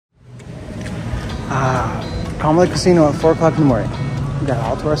Palm Lake Casino at 4 o'clock in the morning. We got it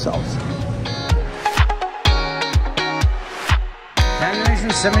all to ourselves. Tabulation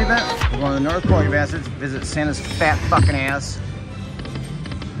 70 bet. We're going to the North Pole, you bastards. Visit Santa's fat fucking ass.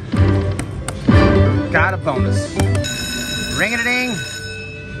 Got a bonus. Ring-a-ding.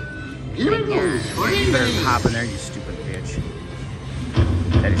 You better hop in there, you stupid bitch.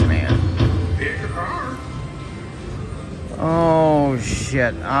 That is mad. Oh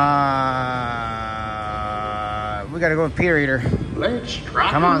shit. We gotta go with Peter Eater.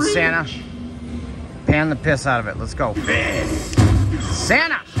 Come on, Santa. Pan the piss out of it. Let's go.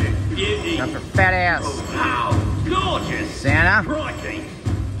 Santa! Got for fat ass. Wow, gorgeous. Santa?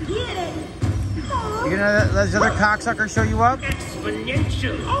 Get it. You gonna let those other cocksuckers show you up?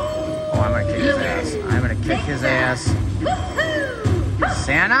 Exponential. Oh, I'm gonna kick his ass. I'm gonna kick his ass.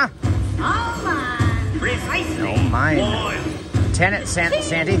 Santa? All mine. Precisely. No, mine. Tenant,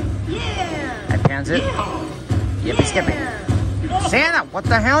 Sandy. Yeah. I pans it. Yippee skippy. Santa, what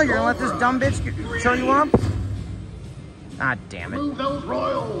the hell? You're gonna let this dumb bitch show you up? Ah, damn it. Move those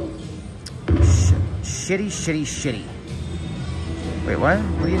royals. Shitty. Wait, what?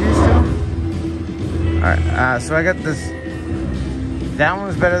 What do you do still? Alright, so I got this. That one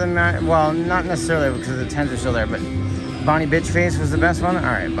was better than mine. Well, not necessarily because the 10s are still there, but Bonnie Bitch Face was the best one.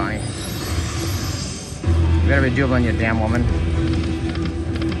 Alright, Bonnie. You better be doubling, you damn woman.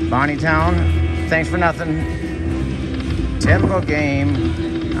 Bonnie Town, thanks for nothing. Typical game.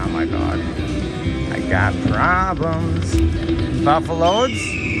 Oh my god. I got problems. Buffaloes?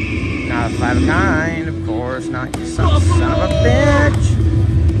 Not a 5 of kind, of course not. You son of a bitch.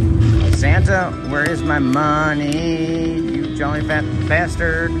 Santa, where is my money? You jolly fat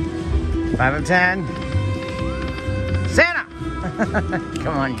bastard. 5 of 10. Santa!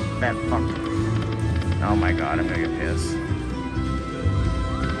 Come on, you fat fuck. Oh my god, I'm gonna get pissed.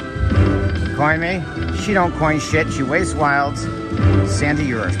 Coin me? She don't coin shit, she wastes wilds. Santa,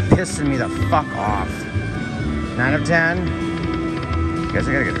 you're pissing me the fuck off. 9 of 10. Guess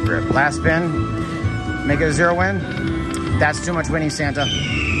I gotta get a grip. Last spin. Make it a 0 win. That's too much winning, Santa.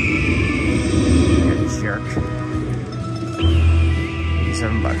 You jerk.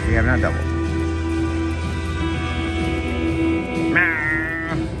 $7. We have not doubled.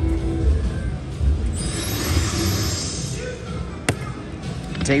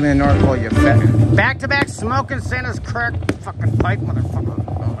 Take me to the North Pole, you fat. Back-to-back smoking Santa's crack fucking pipe, motherfucker.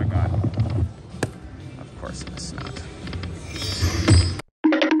 Oh my god. Of course it's not.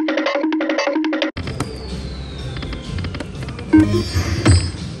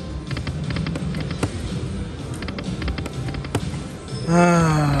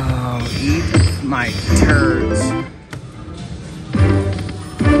 Oh, eat my turds.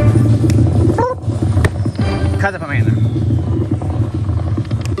 Cut the put me in there.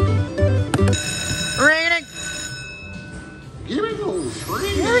 Ring-a-ding. Here we go.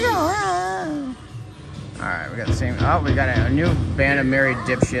 Here we go. Alright, we got the same. Oh, we got a new band of married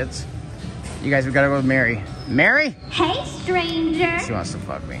dipshits. You guys, we gotta go with Mary. Mary? Hey, stranger. She wants to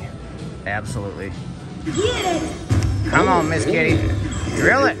fuck me. Absolutely. Get it. Come on, Miss Kitty.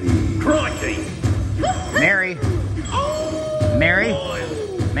 Drill it. Crikey. Mary. Mary?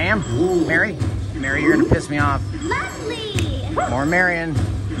 Ma'am? Mary? Mary, you're gonna piss me off. Lovely. More Marion.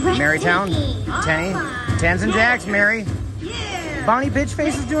 Marytown. Tenny. Tens and Jacks, Mary. Yeah. Bonnie Bitch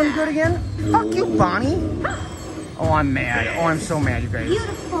Face is doing good again? Fuck you, Bonnie. Oh, I'm mad. Oh, I'm so mad, you guys.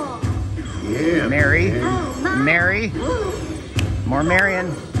 Beautiful. Yeah. Mary. Oh, my. Mary. More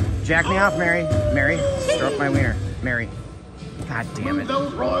Marion. Jack me off, Mary. Mary. Stroke my wiener. Mary. God damn it. Move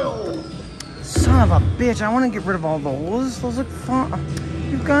those royals. Son of a bitch. I want to get rid of all those. Those look fun.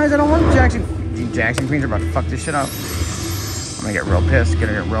 You guys, I don't want Jackson. Jackson Queens are about to fuck this shit up. I'm gonna get real pissed.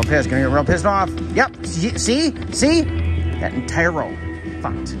 Gonna get real pissed. Gonna get real pissed off. Yep. See? See? That entire row.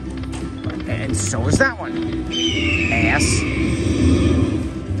 Fucked. And so is that one. Ass.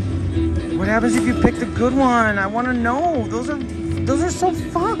 What happens if you pick the good one? I want to know. Those are so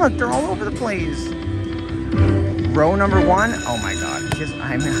fucked. They're all over the place. Row number 1. Oh my god.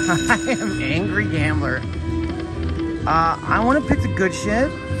 I am angry gambler. I want to pick the good shit.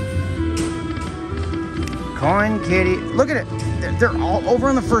 Coin kitty. Look at it. They're all over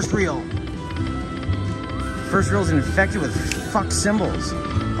on the first reel. First reel's infected with fucked symbols.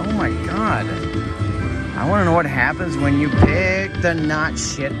 Oh my god. I want to know what happens when you pick the not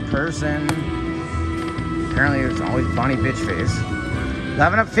shit person. Apparently it's always Bonnie Bitch Face.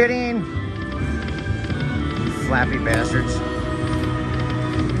 11 up fitting. Flappy bastards.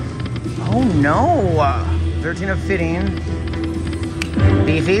 Oh no. 13 up fitting.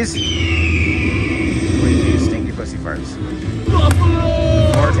 Beefies. Stinky pussy farts.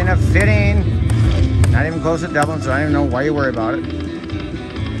 14 up fitting. close to doubling, so I don't even know why you worry about it.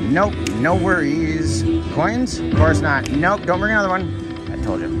 Nope, no worries. Coins? Of course not. Nope, don't bring another one. I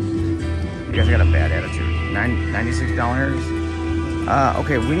told you. You guys got a bad attitude. $96.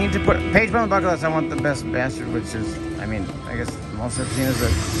 Okay, we need to put page on the bucket list. I want the best bastard, which is, I mean, I guess most of seen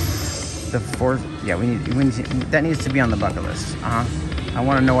is the fourth. Yeah, we need that needs to be on the bucket list. I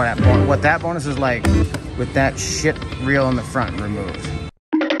want to know what that bonus is like with that shit reel in the front removed.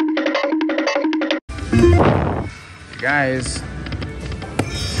 You guys,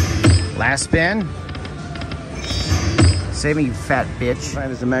 last spin. Save me, you fat bitch.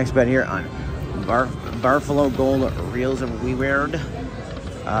 This is the max bet here on Buffalo Gold Reels of WeWeird.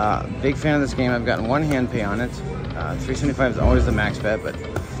 Big fan of this game. I've gotten one hand pay on it. 375 is always the max bet, but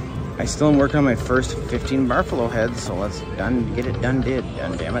I still am working on my first 15 Buffalo heads, so let's get it done,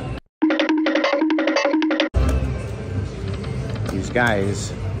 damn it. These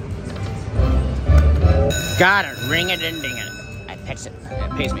guys. Got it, ring it and ding it. I pets it,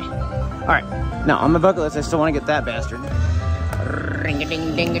 it pays me. All right, now on my bucket list, I still want to get that bastard.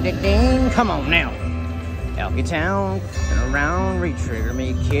 Ring-a-ding-ding-a-ding-ding. Come on now. Elky Town, spin around, retrigger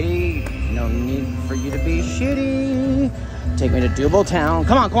me, kitty. No need for you to be shitty. Take me to Duble Town.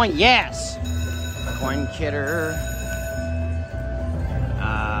 Come on, coin, yes. Coin kidder.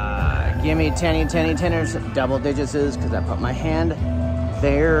 Give me 10s, double digits, because I put my hand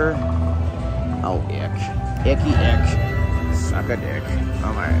there. Oh, ick. Icky ick. Suck a dick.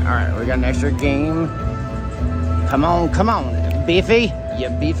 All right, we got an extra game. Come on, beefy, you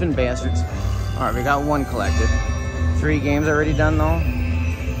beefing bastards. All right, we got one collected. 3 games already done though.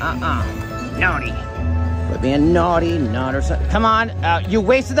 Naughty. Quit being naughty, not or something. Come on, you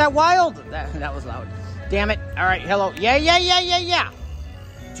wasted that wild. That was loud. Damn it. All right, hello. Yeah.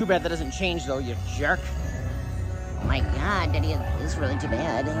 Too bad that doesn't change though, you jerk. Oh my God, Daddy, this is really too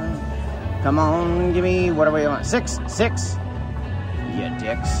bad. Come on, give me, what do we want? 6. You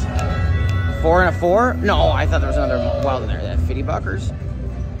dicks. 4 and a 4? No, I thought there was another wild in there. That fitty buckers.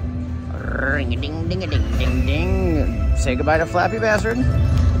 Ring-a-ding-ding-a-ding-ding-ding. Say goodbye to Flappy Bastard.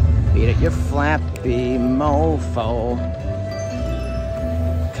 Beat it, you flappy mofo.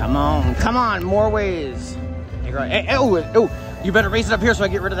 Come on, more ways. Hey, oh, you better raise it up here so I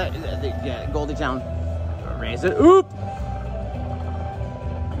get rid of that Goldie Town. Raise it, oop.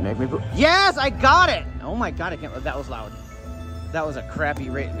 Make me poop. Yes, I got it. Oh my God, I can't, that was loud. That was a crappy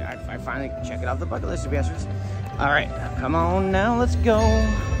rate. I finally check it off the bucket list, you bastards. All right, come on now, let's go.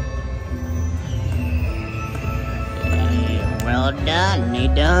 Well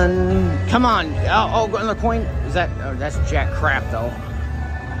done. Come on. Oh, another coin. Is that? Oh, that's Jack crap though.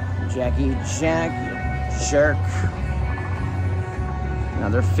 Jack, you jerk.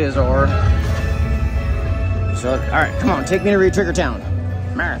 Another Fizzor. So, all right, come on, take me to Retrigger Town.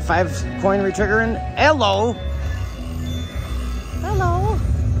 5 coin retriggering. Hello.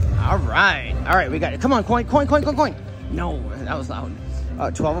 All right, we got it. Come on, coin. No, that was loud.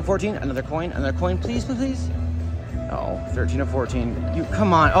 12 and 14, another coin, please. Oh, 13 and 14. You,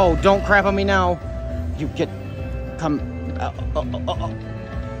 come on. Oh, don't crap on me now. You get, come.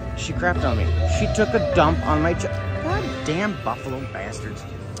 She crapped on me. She took a dump on my God damn Buffalo bastards.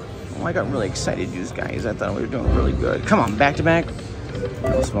 Oh, I got really excited, you guys. I thought we were doing really good. Come on, back to back.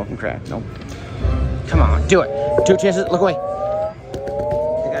 No smoking crack. Nope. Come on, do it. 2 chances. Look away. I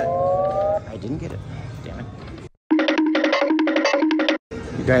got it. I didn't get it. Damn it.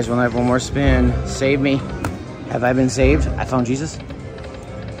 You guys will have one more spin. Save me. Have I been saved? I found Jesus?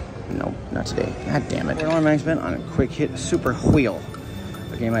 Nope, not today. God damn it. $4 max spin on a quick hit super wheel.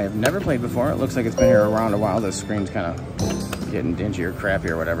 A game I have never played before. It looks like it's been here around a while. The screen's kind of getting dingy or crappy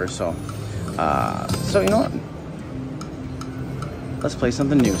or whatever. So you know what? Let's play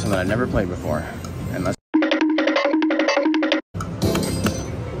something new, something I've never played before. And let's.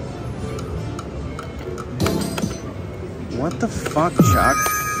 What the fuck, Chuck?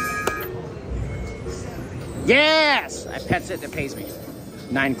 Yes! I pets it, it pays me.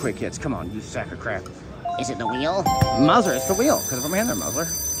 9 quick hits. Come on, you sack of crap. Is it the wheel? Muzzler, it's the wheel. Because I put my hand there, Muzzler.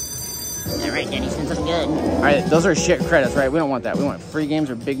 Alright, Daddy, since I'm good. Alright, those are shit credits, right? We don't want that. We want free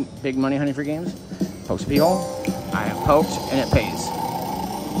games or big money honey free games. Pokes P-hole. I have poked and it pays.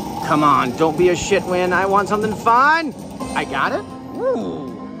 Come on, don't be a shit win. I want something fun. I got it. Woo.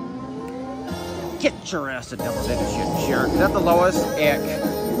 Get your ass to double digits, you jerk. Is that the lowest? Ick.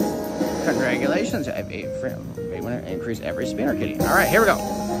 Congratulations. I have 8 winner. Increase every spinner, kitty. All right, here we go.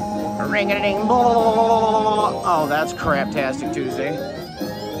 Ring-a-ding. Oh, that's craptastic Tuesday.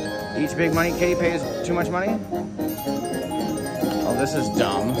 Each big money kitty pays too much money. Oh, this is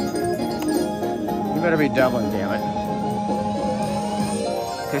dumb. You better be doubling, damn it.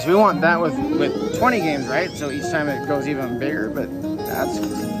 Because we want that with 20 games, right? So each time it goes even bigger, but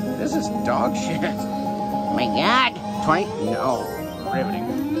this is dog shit. Oh my god. 20? No. Riveting.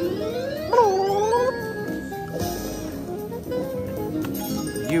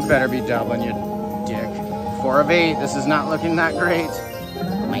 You better be doubling, you dick. 4 of 8. This is not looking that great.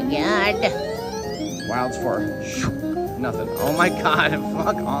 Oh my god. Wilds 4. Nothing. Oh my god.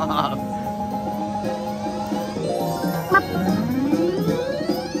 Fuck off.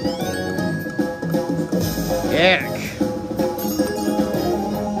 Ick.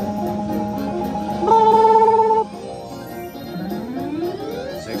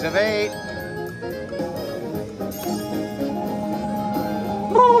 6 of 8.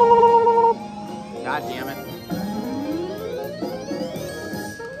 God damn it.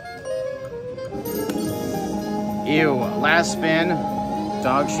 Ew. Last spin.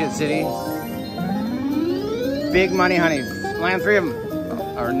 Dog shit city. Big money, honey. Land 3 of them.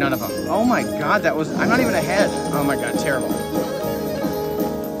 Or none of them. Oh my god, that was... I'm not even ahead. Oh my god, terrible.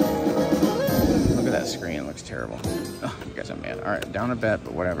 Look at that screen. It looks terrible. Oh, you guys are mad. Alright, down a bet,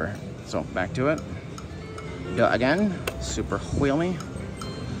 but whatever. So, back to it. Go again. Super wheelie.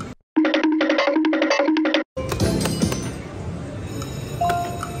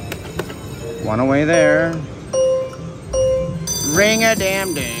 One away there.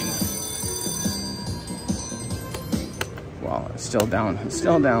 Ring-a-damn-ding. Well, it's still down. It's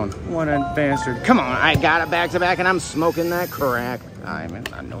still down. What a bastard. Come on, I got it back to back and I'm smoking that crack. I mean,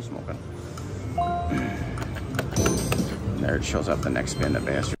 no smoking. There it shows up the next spin, the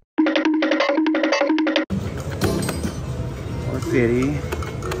bastard. 450.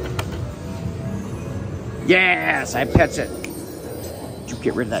 Yes, I pets it. You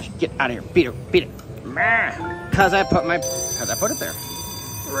get rid of that. Get out of here. Beat it. Beat it. Cause I put it there.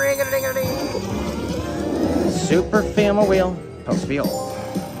 Ring-a-ding-a-ding. Super family wheel. Post Spielo.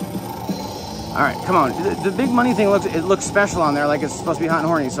 All right, come on. The big money thing looks special on there, like it's supposed to be hot and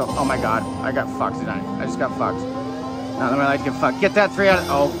horny. So, oh my god, I got fucked tonight. I just got fucked. Not that I like to get fucked. Get that 3 out of...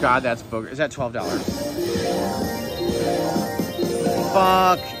 Oh god, that's booger. Is that $12?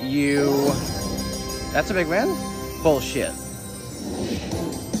 Fuck you. That's a big win? Bullshit.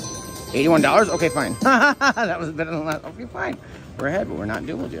 $81? Okay, fine. That was better than that. Okay, fine. We're ahead, but we're not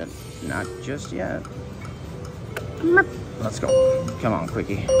dueled yet. Not just yet. Let's go. Come on,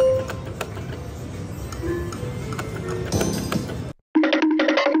 quickie.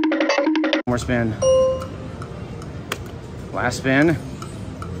 More spin. Last spin.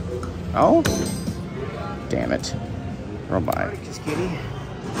 Oh. Damn it. Roll by. Kiss kitty.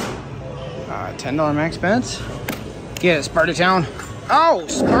 $10 max bets. Get it, Sparta Town. Oh,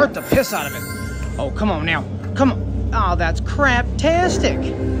 Spart the piss out of it. Oh, come on now. Come on. Oh, that's crap-tastic.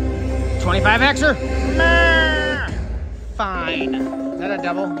 25Xer? Nah. Fine. Is that a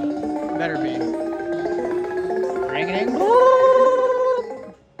double? Better be. Ring-a-ding.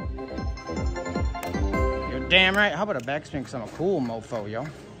 You're damn right. How about a backspin? Because I'm a cool mofo, yo.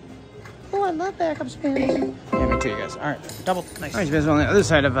 Oh, I love backup spins. Yeah, me too, you guys. All right, double. Nice. All right, guys, on the other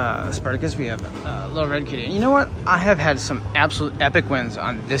side of Spartacus, we have Little Red Kitty. And you know what? I have had some absolute epic wins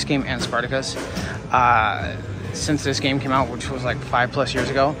on this game and Spartacus since this game came out, which was like 5+ years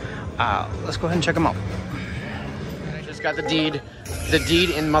ago. Let's go ahead and check them out. And I just got the deed. The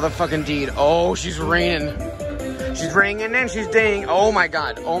deed in motherfucking deed. Oh, she's raining. She's ringing and she's ding. Oh my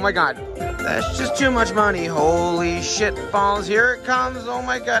god. Oh my god. That's just too much money. Holy shit balls. Here it comes. Oh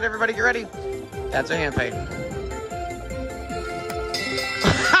my god. Everybody get ready. That's a hand pay.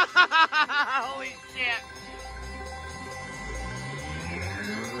 Holy shit.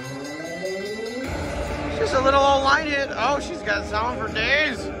 Just a little old line hit. Oh, she's got sound for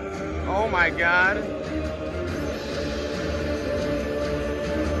days. Oh my god.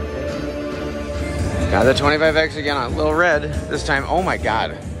 Got the 25X again on Little Red this time. Oh my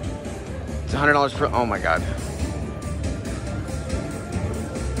god. It's $100 per. Oh my god.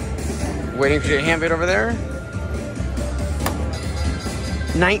 Waiting for you to hand bid over there.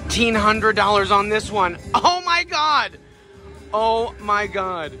 $1,900 on this one. Oh my god. Oh my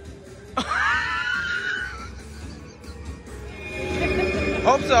god.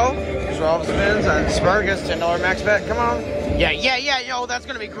 Hope so. Here's 12 spins on Spartacus. $10 max bet. Come on. Yeah. Yo, that's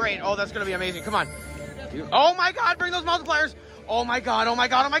gonna be great. Oh, that's gonna be amazing. Come on. Oh my god, bring those multipliers. Oh my god.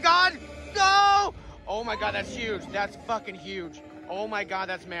 Go. Oh my god, that's huge. That's fucking huge. Oh my god,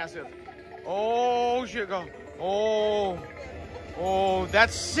 that's massive. Oh shit, go. Oh,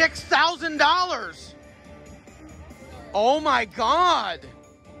 that's $6,000. Oh my god.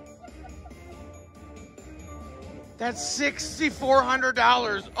 That's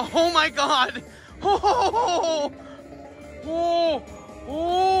 $6,400. Oh my god.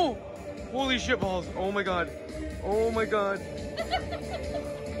 Oh! Holy shit balls. Oh my god. Oh my god.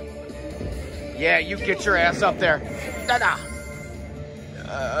 Yeah, you get your ass up there. Da-da.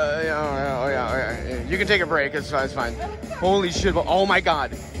 Yeah. You can take a break. It's fine. Holy shit. Oh my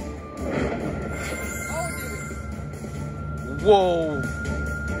god. Whoa.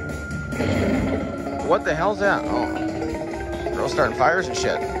 What the hell's that? Oh. Girls starting fires and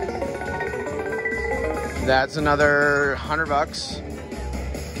shit. That's another $100.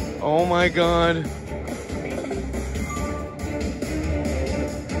 Oh my god.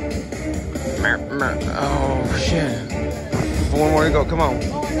 Oh shit. One more to go. Come on.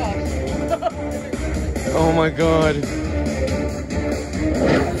 Oh my god.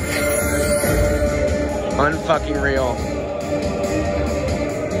 Unfucking real.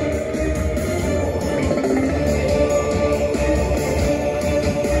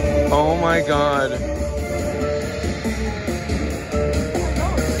 Oh my god.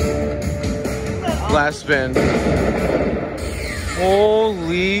 Last spin.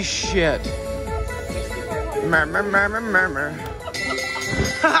 Holy shit. Murmur.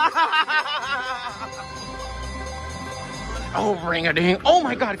 Oh, ring-a-ding. Oh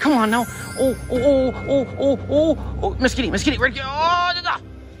my god, come on now. Oh. Miss Kitty, ready? Oh,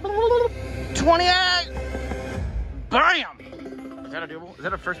 28. Bam. Is that a double? Is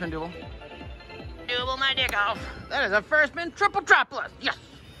that a first spin double? Double my dick off. That is a first spin triple dropless. Yes.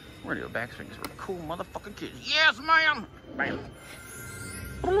 We're gonna do a backswing because we're cool motherfucking kids. Yes, ma'am. Bam.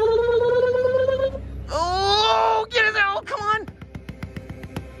 Oh, get it there. Oh, come on.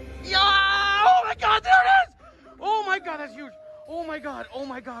 Yeah. Oh my god, there it is. Oh my god, that's huge. Oh my god.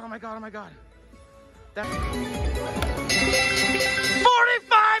 That's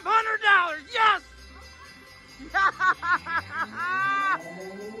 $4,500. Yes.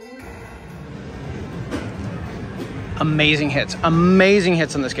 Amazing hits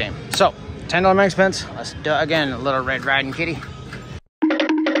in this game. So $10 max expense. Let's do again a little Red Riding Kitty.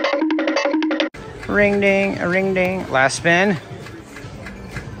 Ring ding, a ring ding. Last spin.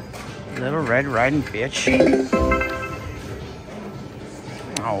 Little Red Riding bitch.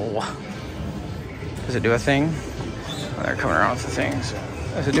 Oh, does it do a thing? Oh, they're coming around with the things.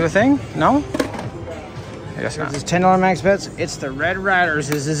 Does it do a thing? No. I guess not. This is $10 max bets. It's the Red Riders.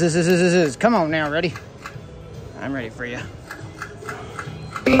 Come on now, ready? I'm ready for you.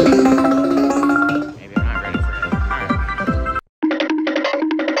 Maybe I'm not ready for you. All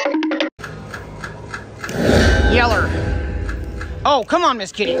right. Yeller. Oh, come on,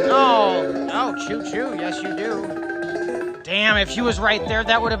 Miss Kitty. Oh, choo. Yes, you do. Damn, if she was right there,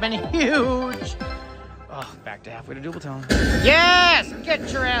 that would have been huge. Oh, back to halfway to double tone. Yes! Get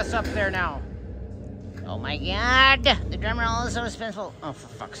your ass up there now. Oh my god. The drum roll is so expensive. Oh, for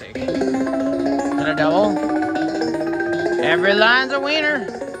fuck's sake. Is that a double? Every line's a wiener.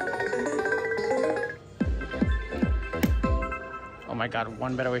 Oh my god,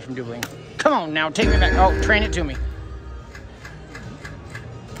 one bet away from doubling. Come on now, take me back. Oh, train it to me.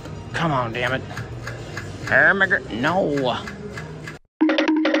 Come on, damn it. No.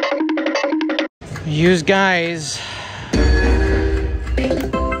 Use guys.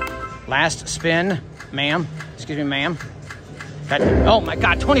 Last spin, ma'am. Excuse me, ma'am. Oh my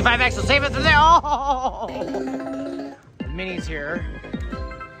god, 25x will save it to there. Oh! Minis here.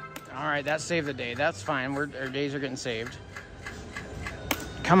 All right, that saved the day. That's fine. Our days are getting saved.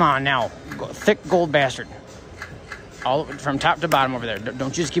 Come on now. Thick gold bastard. All from top to bottom over there.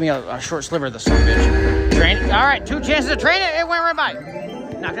 Don't just give me a short sliver of the son of a bitch. Train it. All right, 2 chances to train it. It went right by.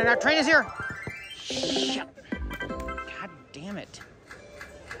 Not gonna train is here. Shit. God damn it.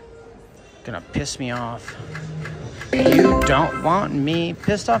 Gonna piss me off. You don't want me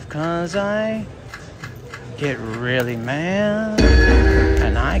pissed off because I get really mad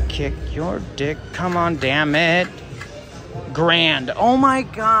and I kick your dick. Come on, damn it. Grand. Oh my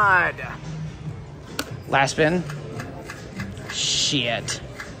god. Last spin. Shit.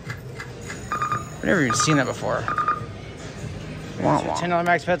 I've never even seen that before. $10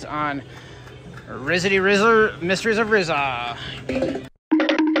 max bets on Rizzity Rizzler Mysteries of Rizza.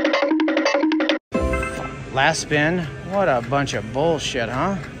 Last spin. What a bunch of bullshit,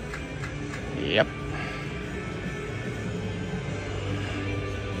 huh? Yep.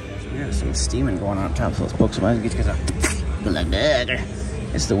 So we got some steaming going on top, so let's poke some eyes and get you guys up.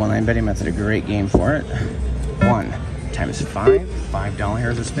 It's the one-line betting method, a great game for it. 1 times 5, $5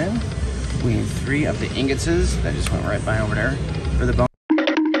 here's a spin. We need 3 of the ingotses that just went right by over there for the bone.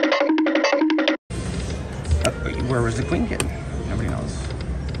 Where was the queen kid? Nobody knows.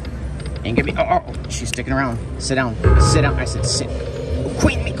 Ain't gonna be. Oh, she's sticking around. Sit down. Sit down. I said sit.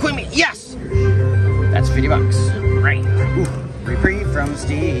 Queen me. Yes. That's $50. Right. Ooh. Reprieve from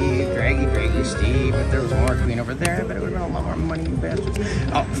Steve. Draggy Steve. If there was more queen over there, but it would have been a lot more money, you bastards.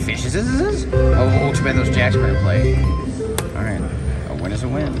 Oh, fishes. Oh, too bad those jacks were gonna play. Alright. A win is a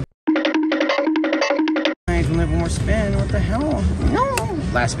win. Alright, we'll have one more spin. What the hell? No!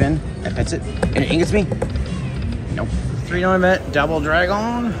 Last spin. That fits it. And it ingots me. Nope. $3 bet. Double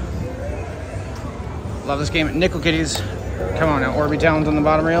dragon. Love this game. Nickel kitties. Come on now. Orby Towns on the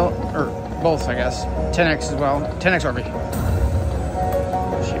bottom reel. Or both, I guess. 10x as well. 10x Orby.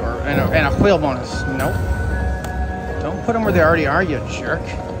 And a whale bonus. Nope. Don't put them where they already are, you jerk.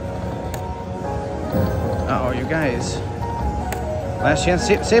 Uh-oh, you guys. Last chance.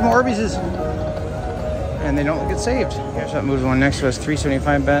 Save my Orbeezes. And they don't get saved. Here's that moves one next to us.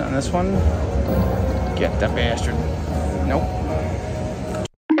 375 bet on this one. Get that bastard. Nope.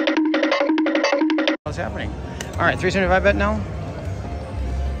 What's happening? Alright, 375 bet now.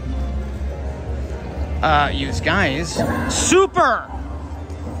 Use guys. Super!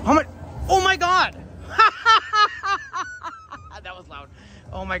 How much? Oh my god! That was loud.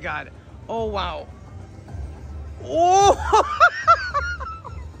 Oh my god. Oh wow. Oh!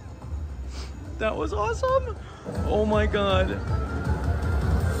 That was awesome. Oh my god.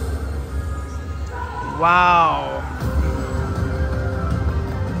 Wow.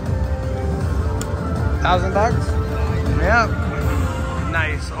 $1,000? Yep.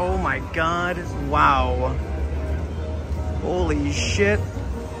 Nice. Oh my god. Wow. Holy shit.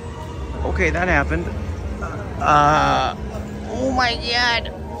 Okay, that happened. Oh my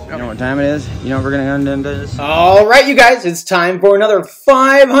god. You know what time it is? You know what we're gonna end into this? All right, you guys, it's time for another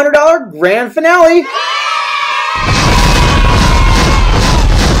 $500 grand finale.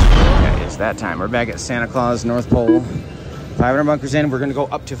 Yeah, it's that time. We're back at Santa Claus North Pole. 500 bunkers in. We're gonna go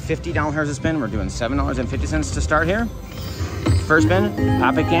up to $50 a spin. We're doing $7.50 to start here. First spin,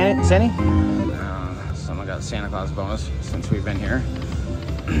 pop it, can it, Sandy? Someone got Santa Claus bonus since we've been here.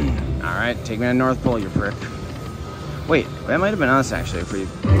 All right, take me to North Pole, you prick. Wait, that might have been us actually if we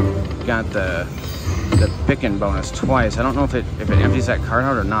got the pickin' bonus twice. I don't know if it empties that card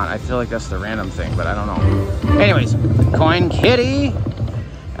out or not. I feel like that's the random thing, but I don't know. Anyways, coin kitty.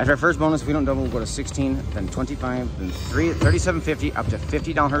 After our first bonus, if we don't double, we'll go to 16, then 25, then 37.50, up to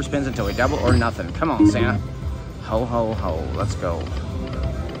 $50 spins until we double or nothing. Come on, Santa. Ho, ho, ho. Let's go.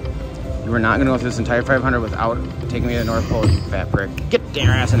 You were not going to go through this entire 500 without taking me to the North Pole, you fat prick. Get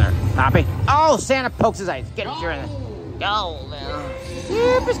your ass in there, Poppy. Oh, Santa pokes his eyes. Get your in there. Go,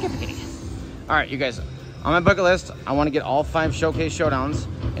 little. Skip kitty. All right, you guys. On my bucket list, I want to get all 5 showcase showdowns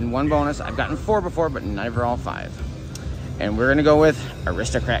in one bonus. I've gotten 4 before, but never all 5. And we're going to go with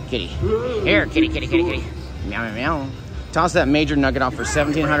Aristocrat kitty. Here, kitty, kitty, kitty, kitty. Meow, meow, meow. Toss that major nugget off for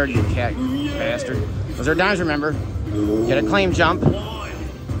 1,700, you cat bastard. Those are dimes, remember. Get a claim jump.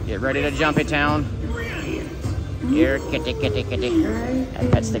 Get ready to jump it town. Here, kitty, kitty, kitty.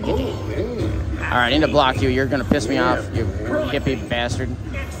 That's the kitty. All right, into block you. You're gonna piss me off, you hippie bastard.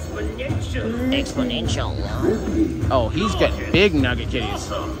 Exponential. Oh, he's got big nugget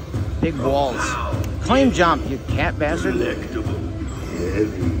kitties. Big walls. Claim jump, you cat bastard.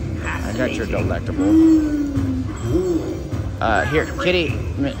 I got your delectable. Here, kitty.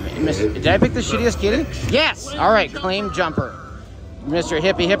 Did I pick the shittiest kitty? Yes! All right, claim jumper. Mr.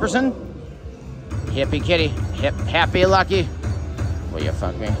 Hippie Hipperson. Hippie kitty. Happy lucky. Will you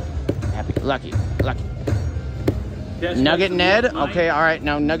fuck me? Happy lucky. Nugget Ned. Okay, all right.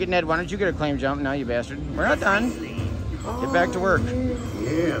 Now, Nugget Ned, why don't you get a claim jump now, you bastard? We're not done. Get back to work.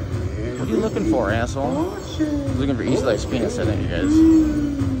 What are you looking for, asshole? He's looking for Easy Life's penis, I think, you guys.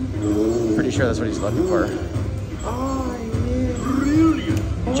 Pretty sure that's what he's looking for.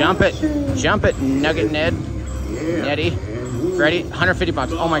 Jump it, Nugget Ned. Nettie. Freddy, 150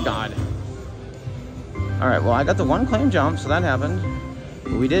 bucks. Oh my god. All right, well, I got the 1 claim jump, so that happened.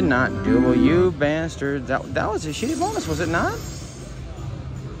 But we did not doable, you bastard. That was a shitty bonus, was it not?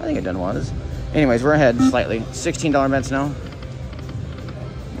 I think it done was. Anyways, we're ahead slightly. $16 bets now.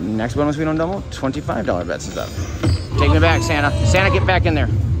 Next bonus we don't double, $25 bets is up. Take me back, Santa. Santa, get back in there.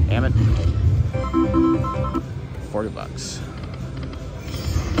 Damn it. 40 bucks.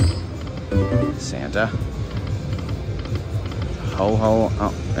 Santa. Ho, ho.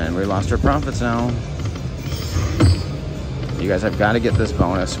 Oh, and we lost our profits now. You guys have got to get this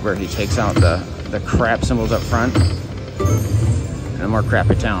bonus where he takes out the crap symbols up front. No more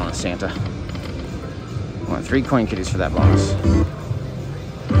crappy town, Santa. I want 3 coin kitties for that bonus.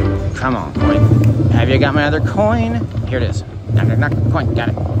 Come on, coin. Have you got my other coin? Here it is. Knock, knock, knock. Coin, got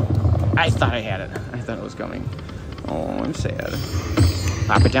it. I thought I had it. I thought it was coming. Oh, I'm sad.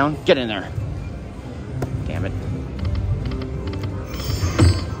 Pop it down. Get in there. Damn it.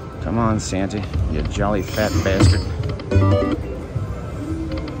 Come on, Santa. You jolly fat bastard.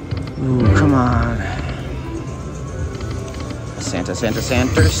 Ooh, come on. Santa, Santa,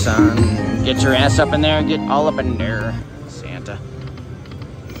 Santa, son. Get your ass up in there. Get all up in there. Santa.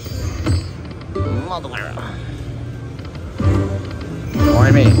 Mother.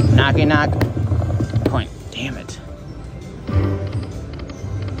 Warn me. Knocky knock. Point. Damn it.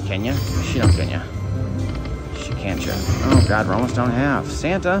 Can ya? She don't, can ya? She can't ya? Oh God, we're almost down half.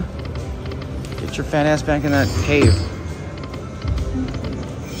 Santa, get your fat ass back in that cave.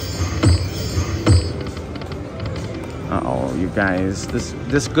 Uh-oh, you guys.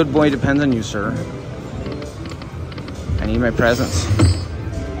 This good boy depends on you, sir. I need my presents.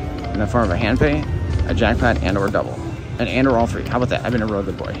 In the form of a hand pay, a jackpot, and or double. And or all three. How about that? I've been a real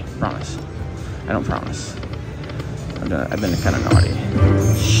good boy. Promise. I don't promise. I've been kind of naughty.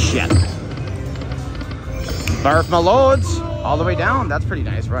 Shit. Barf my loads. All the way down. That's pretty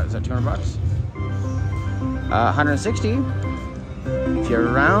nice. Right? Is that 200 bucks? 160. If you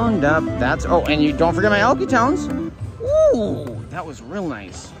round up, that's... Oh, and you don't forget my Alky Towns. Ooh, that was real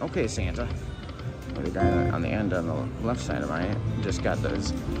nice. Okay, Santa. The guy on the end on the left side of mine just got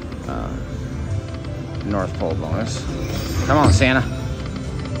those North Pole bonus. Come on, Santa.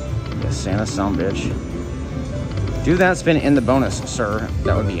 Yes, Santa, son bitch. Do that spin in the bonus, sir.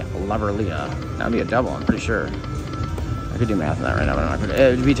 That would be lovely. That would be a double, I'm pretty sure. I could do math on that right now, but I'm not gonna.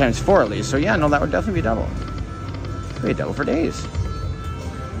 It would be times 4 at least. So yeah, no, that would definitely be a double. It would be a double for days.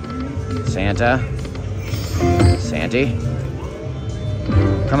 Santa. Santy.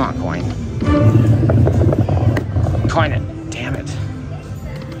 Come on, coin. Coin it. Damn it.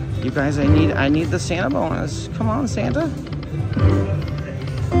 You guys, I need the Santa bonus. Come on, Santa.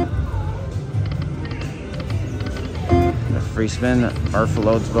 The free spin or for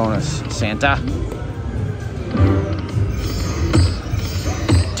loads bonus. Santa.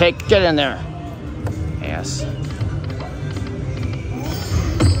 Get in there. Ass.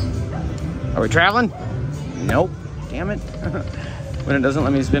 Are we traveling? Nope. Damn it. When it doesn't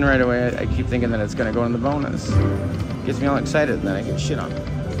let me spin right away, I keep thinking that it's going to go in the bonus. Gets me all excited, and then I get shit on.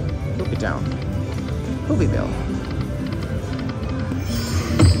 Poop it down. Poopy Bill.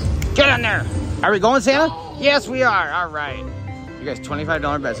 Get in there! Are we going, Santa? Yes, we are. All right. You guys,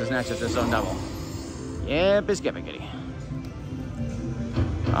 $25 bets is next at this own double. Yep, it's Kitty.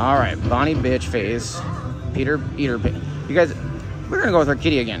 All right, Bonnie bitch face. Peter eater. You guys, we're going to go with our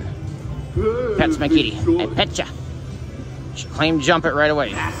kitty again. Pet's my kitty. I pet ya. Claim jump it right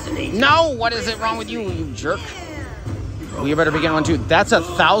away. No, what is it wrong with you, you jerk? Well, you better begin one too. That's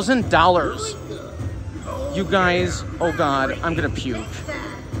 $1,000. You guys, oh God, I'm gonna puke.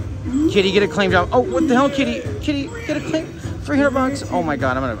 Kitty, get a claim jump. Oh, what the hell, Kitty? Kitty, get a claim. 300 bucks. Oh my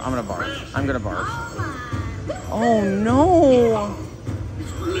God, I'm gonna barf. I'm gonna barf. Oh no,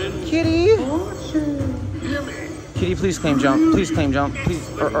 Kitty. Kitty, please claim jump. Please claim jump. Please,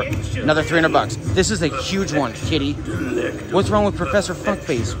 or another 300 bucks. This is a huge one, Kitty. What's wrong with Professor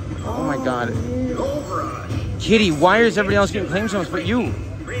Fuckface? Oh my God. Kitty, why is everybody else getting claim jumps but you?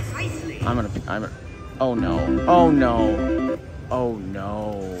 Oh no. Oh no. Oh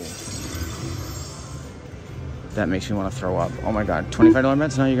no. That makes me want to throw up. Oh my God. $25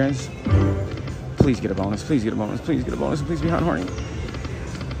 bets now, you guys. Please get a bonus. Please get a bonus. Please get a bonus. Please be hot and horny.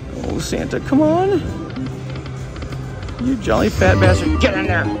 Oh, Santa, come on. You jolly fat bastard. Get in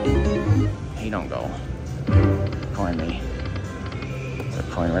there. He don't go. Coin me. There's a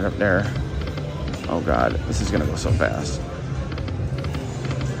coin right up there. Oh God, this is gonna go so fast.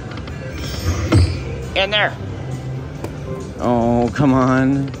 In there. Oh, come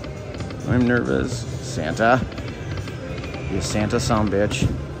on. I'm nervous. Santa. You Santa son bitch.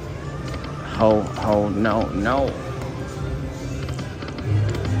 Ho, no, no.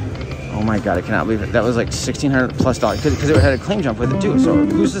 Oh my God, I cannot believe it. That was like $1,600 plus because it had a claim jump with it too. So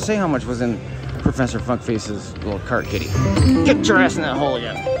who's to say how much was in Professor Funkface's little cart, Kitty? Get your ass in that hole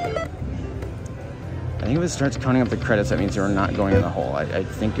again. I think if it starts counting up the credits, that means you're not going in the hole. I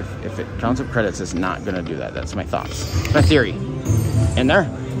think if it counts up credits, it's not going to do that. That's my thoughts. It's my theory. In there?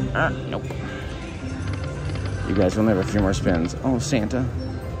 Nope. You guys only have a few more spins. Oh, Santa.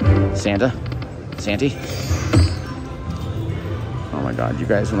 Santa? Santy? Oh my God, you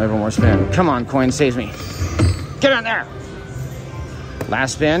guys only have one more spin. Come on, coin, save me. Get in there.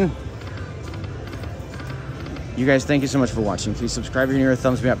 Last spin. You guys, thank you so much for watching. Please subscribe if you're new,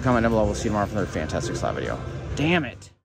 thumbs me up, comment down below. We'll see you tomorrow for another fantastic slot video. Damn it.